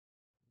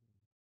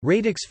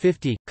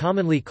Radix-50,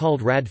 commonly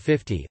called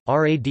RAD-50,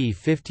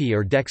 RAD-50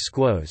 or DEC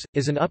Squoze,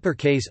 is an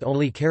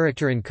uppercase-only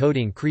character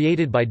encoding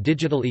created by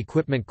Digital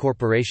Equipment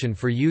Corporation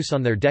for use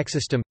on their DEC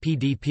system,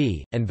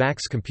 PDP, and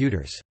VAX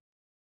computers.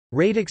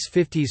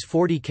 Radix-50's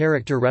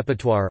 40-character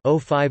repertoire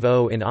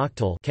 050 in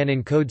octal can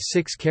encode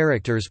 6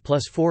 characters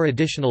plus 4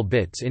 additional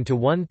bits into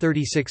one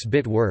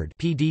 36-bit word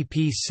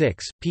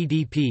PDP-6,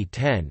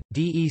 PDP-10,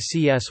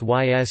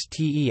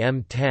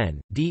 DECSYSTEM-10,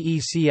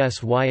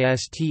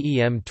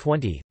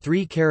 DECSYSTEM-20,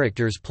 3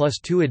 characters plus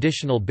 2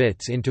 additional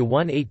bits into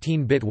one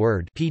 18-bit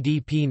word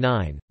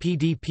PDP-9,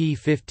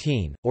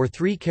 PDP-15, or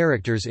 3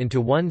 characters into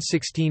one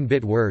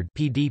 16-bit word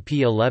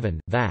PDP-11,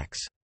 VAX.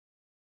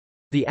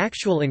 The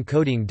actual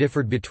encoding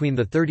differed between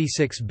the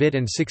 36-bit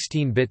and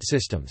 16-bit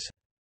systems.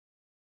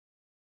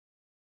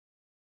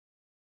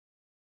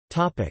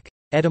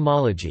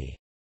 Etymology.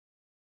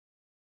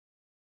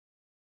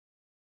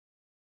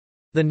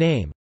 The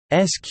name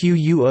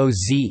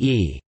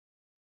SQUOZE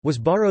was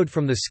borrowed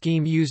from the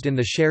scheme used in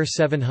the Share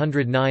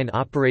 709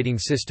 operating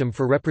system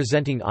for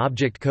representing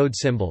object code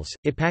symbols.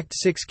 It packed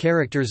 6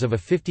 characters of a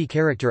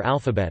 50-character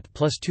alphabet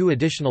plus 2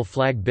 additional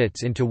flag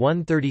bits into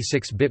one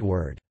 36-bit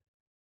word.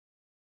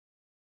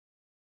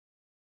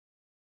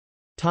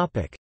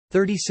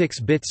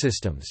 36-bit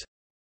systems.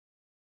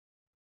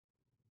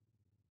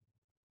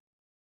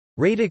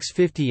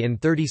 Radix-50 in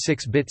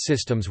 36-bit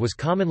systems was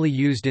commonly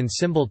used in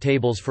symbol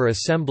tables for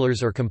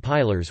assemblers or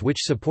compilers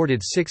which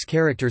supported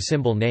 6-character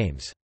symbol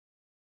names.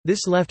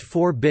 This left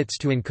 4 bits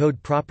to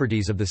encode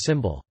properties of the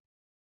symbol.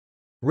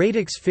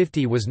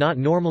 Radix-50 was not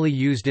normally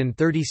used in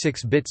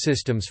 36-bit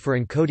systems for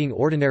encoding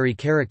ordinary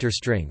character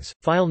strings.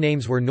 File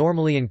names were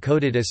normally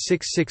encoded as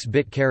 6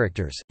 6-bit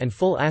characters, and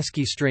full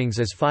ASCII strings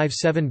as 5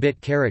 7-bit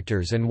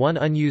characters and 1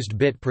 unused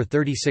bit per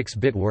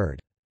 36-bit word.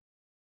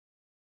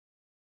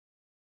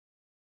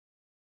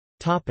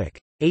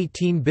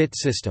 18-bit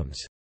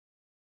systems.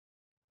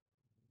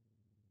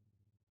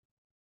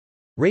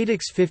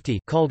 Radix-50,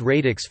 called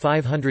Radix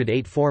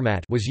 508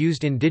 format, was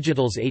used in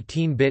Digital's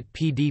 18-bit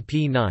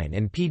PDP-9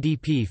 and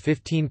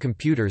PDP-15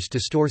 computers to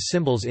store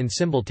symbols in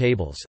symbol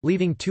tables,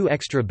 leaving 2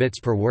 extra bits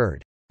per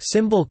word,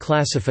 symbol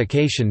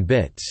classification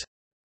bits.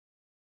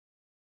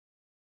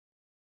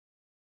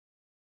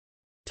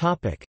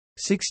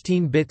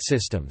 16-bit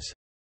systems.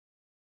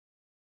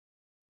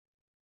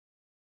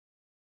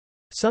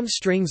 Some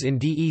strings in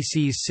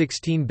DEC's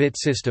 16-bit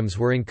systems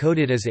were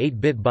encoded as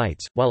 8-bit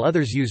bytes, while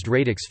others used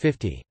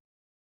Radix-50.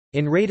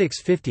 In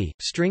Radix-50,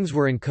 strings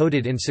were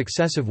encoded in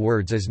successive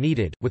words as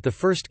needed, with the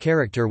first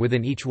character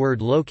within each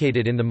word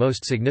located in the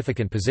most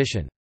significant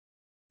position.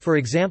 For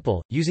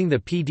example, using the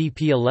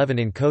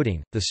PDP-11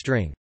 encoding, the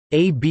string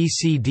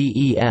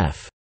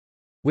ABCDEF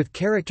with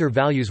character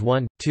values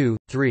 1, 2,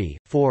 3,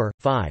 4,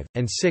 5,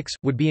 and 6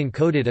 would be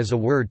encoded as a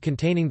word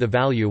containing the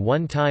value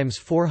 1 times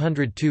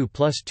 402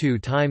 plus 2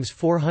 times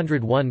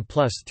 401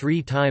 plus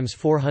 3 times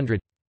 400.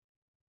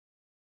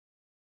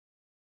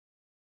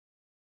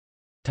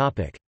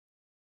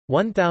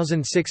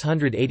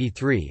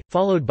 1683,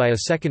 followed by a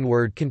second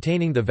word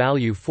containing the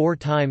value 4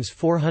 times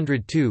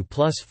 402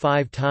 plus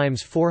 5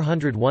 times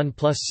 401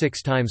 plus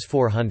 6 times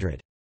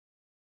 400.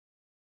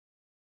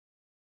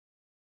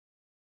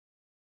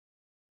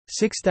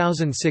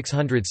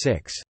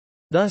 6606.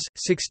 Thus,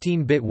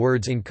 16-bit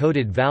words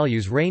encoded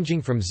values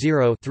ranging from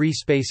 0 3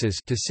 spaces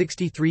to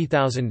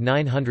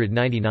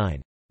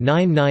 63999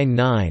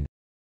 999.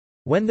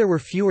 When there were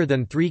fewer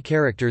than 3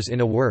 characters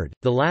in a word,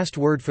 the last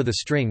word for the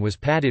string was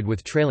padded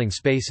with trailing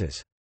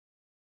spaces.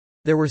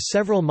 There were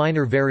several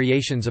minor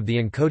variations of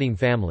the encoding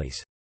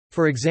families.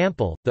 For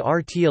example, the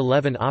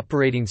RT11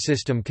 operating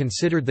system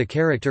considered the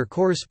character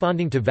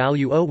corresponding to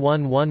value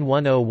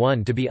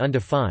 011101 to be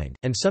undefined,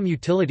 and some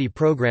utility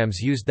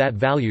programs used that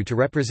value to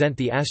represent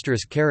the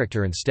asterisk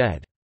character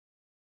instead.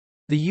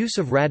 The use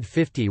of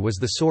RAD-50 was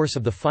the source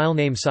of the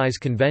filename size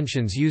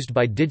conventions used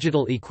by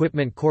Digital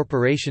Equipment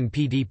Corporation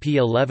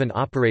PDP-11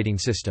 operating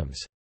systems.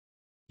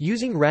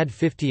 Using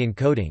RAD-50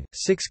 encoding,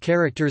 6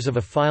 characters of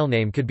a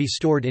filename could be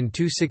stored in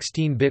 2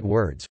 16-bit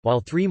words, while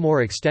 3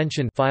 more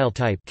extension file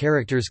type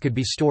characters could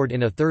be stored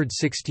in a third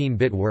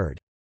 16-bit word.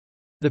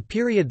 The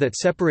period that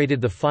separated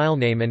the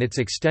filename and its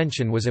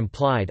extension was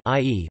implied,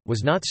 i.e.,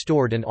 was not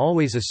stored and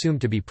always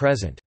assumed to be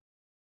present.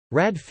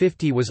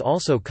 RAD-50 was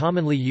also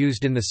commonly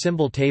used in the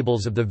symbol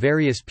tables of the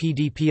various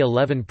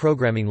PDP-11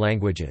 programming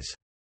languages.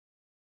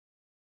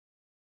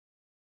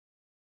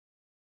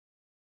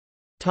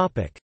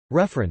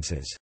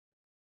 References